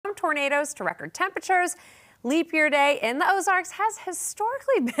tornadoes to record temperatures. Leap year day in the Ozarks has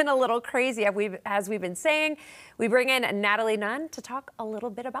historically been a little crazy, as we've been saying. We bring in Natalie Nunn to talk a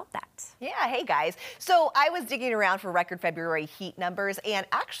little bit about that. Yeah, hey guys. So I was digging around for record February heat numbers, and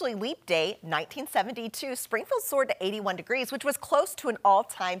actually leap day 1972, Springfield soared to 81 degrees, which was close to an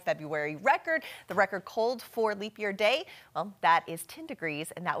all-time February record. The record cold for leap year day, well, that is 10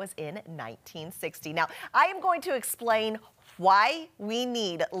 degrees, and that was in 1960. Now, I am going to explain why we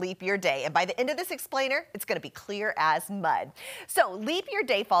need leap year day. And by the end of this explainer, it's going to be clear as mud. So leap year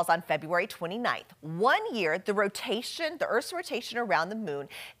day falls on February 29th. 1 year, the Earth's rotation around the moon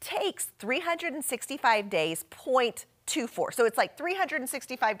takes 365 days, 0.24. So it's like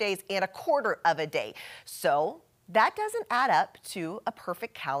 365 days and a quarter of a day. So that doesn't add up to a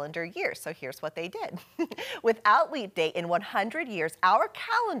perfect calendar year. So here's what they did. Without leap day in 100 years, our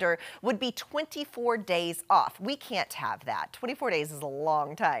calendar would be 24 days off. We can't have that. 24 days is a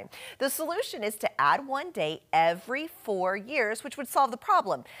long time. The solution is to add 1 day every 4 years, which would solve the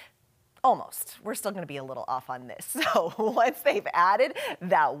problem. Almost. We're still going to be a little off on this. So once they've added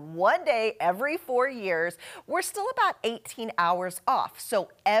that 1 day every 4 years, we're still about 18 hours off.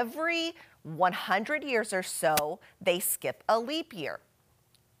 So every 100 years or so, they skip a leap year.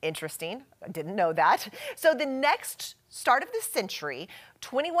 Interesting. I didn't know that. So the next start of the century,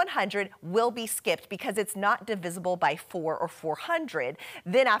 2100 will be skipped because it's not divisible by 4 or 400.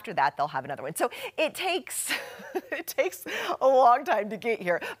 Then after that, they'll have another one. So it takes a long time to get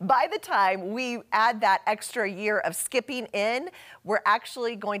here. By the time we add that extra year of skipping in, we're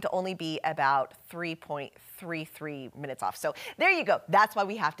actually going to only be about 3.33 minutes off. So there you go. That's why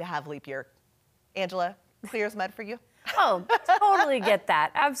we have to have leap year. Angela, clear as mud for you? Oh, totally get that.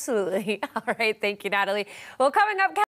 Absolutely. All right. Thank you, Natalie. Well, coming up.